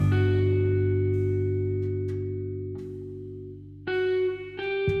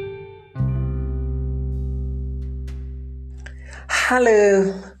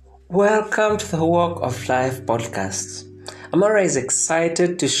Hello, welcome to the Walk of Life podcast. I'm always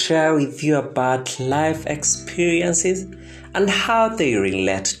excited to share with you about life experiences and how they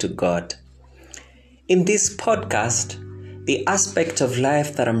relate to God. In this podcast, the aspect of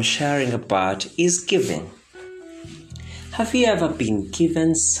life that I'm sharing about is giving. Have you ever been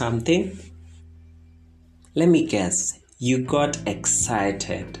given something? Let me guess, you got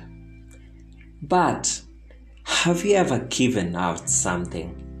excited. But have you ever given out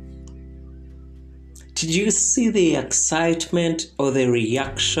something? Did you see the excitement or the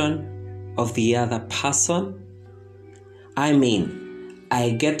reaction of the other person?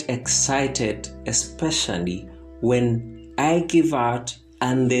 I get excited especially when I give out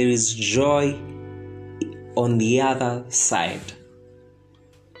and there is joy on the other side.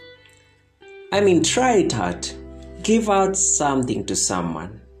 Try it out. Give out something to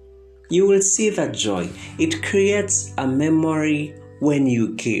someone. You will see that joy. It creates a memory when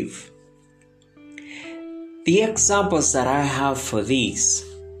you give. The examples that I have for this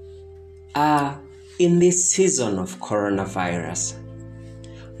are in this season of coronavirus.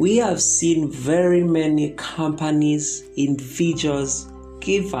 We have seen very many companies, individuals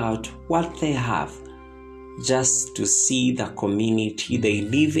give out what they have just to see the community they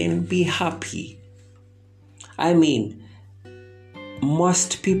live in be happy.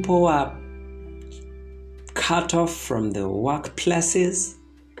 Most people are cut off from the workplaces.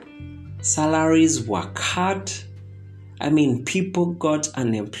 Salaries were cut. People got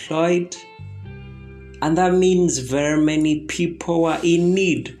unemployed. And that means very many people were in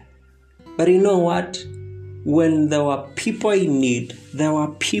need. But you know what? When there were people in need, there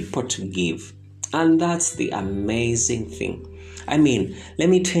were people to give. And that's the amazing thing. Let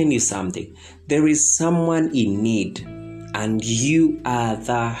me tell you something. There is someone in need. And you are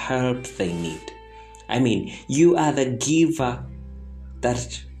the help they need. You are the giver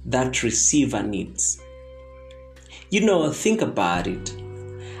that receiver needs. Think about it.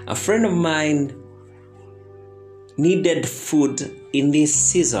 A friend of mine needed food in this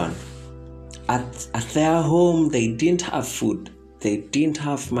season. At their home, they didn't have food. They didn't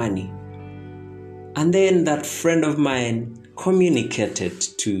have money. And then that friend of mine communicated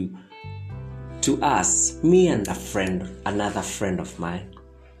to us, me and another friend of mine.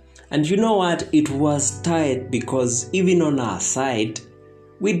 And you know what? It was tight because even on our side,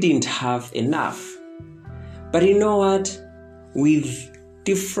 we didn't have enough. But you know what? With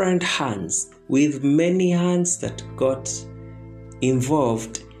different hands, with many hands that got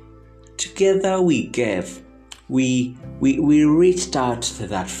involved, together we gave. We reached out to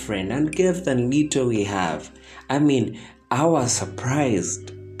that friend and gave the little we have. I was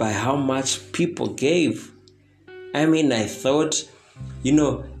surprised by how much people gave. I thought,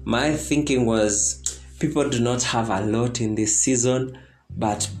 my thinking was people do not have a lot in this season,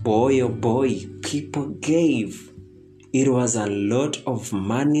 but boy, oh boy, people gave. It was a lot of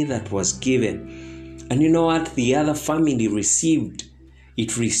money that was given. And you know what? The other family received.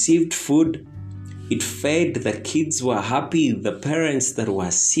 It received food. It fed. The kids were happy. The parents that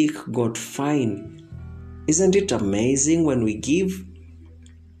were sick got fine. Isn't it amazing when we give?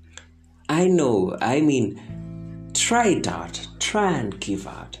 I know, try it out. Try and give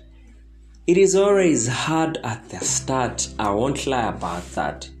out. It is always hard at the start. I won't lie about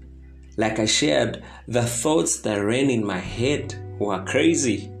that. Like I shared, the thoughts that ran in my head were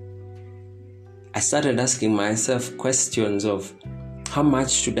crazy. I started asking myself questions of how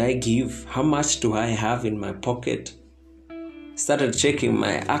much should I give? How much do I have in my pocket? Started checking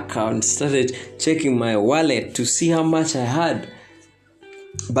my account, started checking my wallet to see how much I had.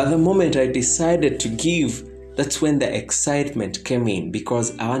 But the moment I decided to give, that's when the excitement came in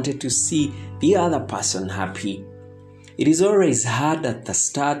because I wanted to see the other person happy. It is always hard at the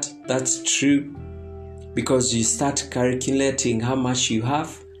start, that's true, because you start calculating how much you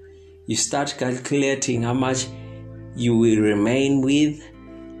have. You start calculating how much you will remain with.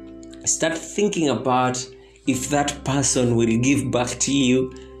 Start thinking about if that person will give back to you,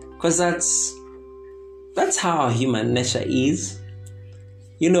 because that's how our human nature is.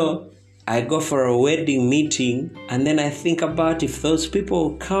 I go for a wedding meeting and then I think about if those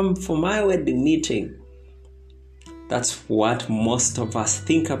people come for my wedding meeting. That's what most of us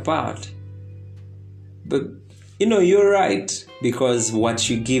think about. But you're right, because what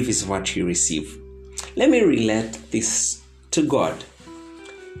you give is what you receive. Let me relate this to God.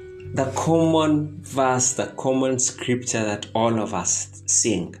 The common verse, the common scripture that all of us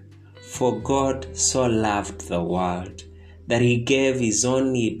sing. For God so loved the world that he gave his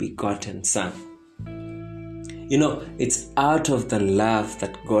only begotten Son. It's out of the love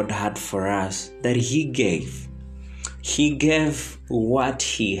that God had for us that he gave. He gave what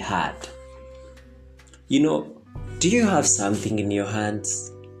he had. Do you have something in your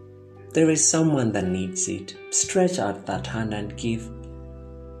hands? There is someone that needs it. Stretch out that hand and give.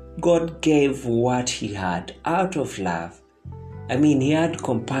 God gave what he had out of love. He had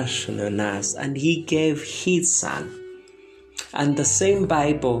compassion on us, and he gave his son. And the same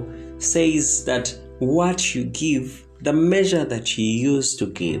Bible says that what you give, the measure that you use to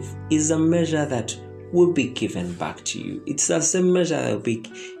give, is a measure that will be given back to you. It's the same measure that will be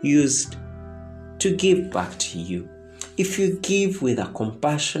used to give back to you. If you give with a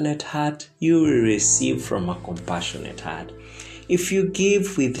compassionate heart, you will receive from a compassionate heart. If you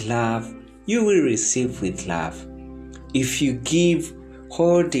give with love, you will receive with love. If you give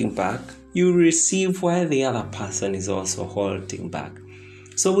holding back, you receive while the other person is also holding back.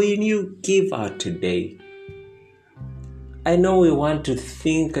 So when you give out today, I know we want to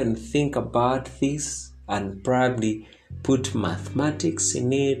think about this and probably put mathematics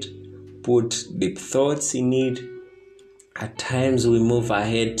in it, put deep thoughts in it. At times we move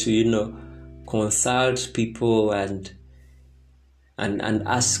ahead to, consult people and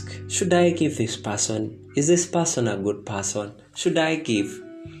ask, should I give this person? Is this person a good person? Should I give?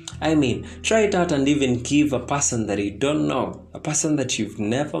 Try it out and even give a person that you don't know, a person that you've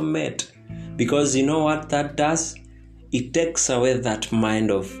never met. Because you know what that does? It takes away that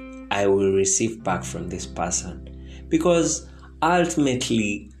mind of, I will receive back from this person. Because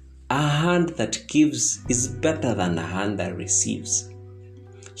ultimately, a hand that gives is better than a hand that receives.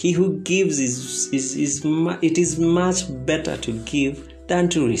 He who gives it is much better to give than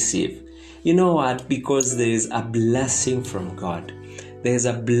to receive. You know what? Because there is a blessing from God. There is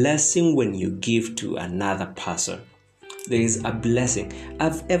a blessing when you give to another person. There is a blessing.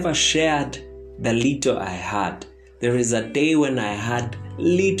 I've ever shared the little I had. There is a day when I had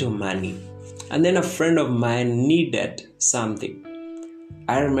little money, and then a friend of mine needed something.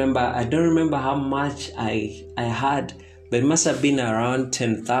 I don't remember how much I had, but it must have been around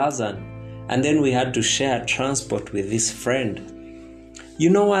 10,000. And then we had to share transport with this friend. You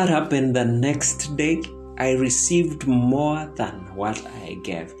know what happened the next day? I received more than what I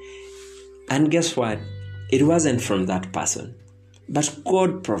gave. And guess what? It wasn't from that person, but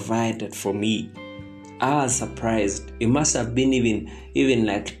God provided for me. I was surprised. It must have been even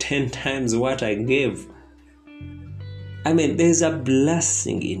like 10 times what I gave. There's a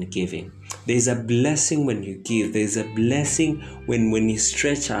blessing in giving. There's a blessing when you give. There's a blessing when you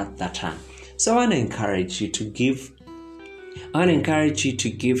stretch out that hand. So I want to encourage you to give. I want to encourage you to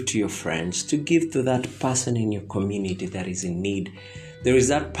give to your friends, to give to that person in your community that is in need. There is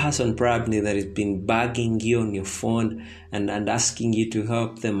that person probably that has been bugging you on your phone and asking you to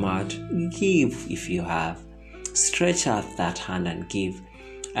help them out. Give if you have. Stretch out that hand and give.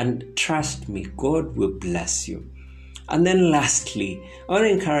 And trust me, God will bless you. And then lastly, I want to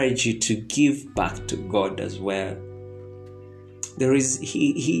encourage you to give back to God as well.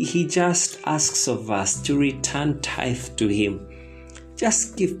 He just asks of us to return tithe to Him.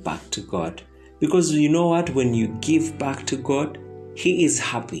 Just give back to God. Because you know what? When you give back to God, He is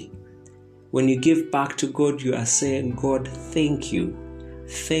happy. When you give back to God, you are saying, God, thank you.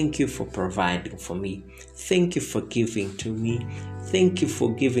 Thank you for providing for me. Thank you for giving to me. Thank you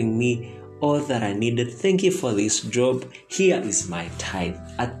for giving me all that I needed. Thank you for this job. Here is my tithe,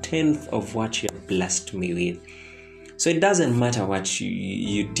 1/10 of what you have blessed me with. So it doesn't matter what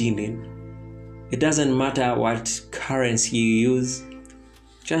you did in. It doesn't matter what currency you use.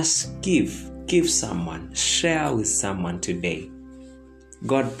 Just give. Give someone. Share with someone today.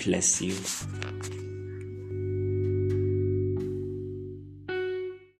 God bless you.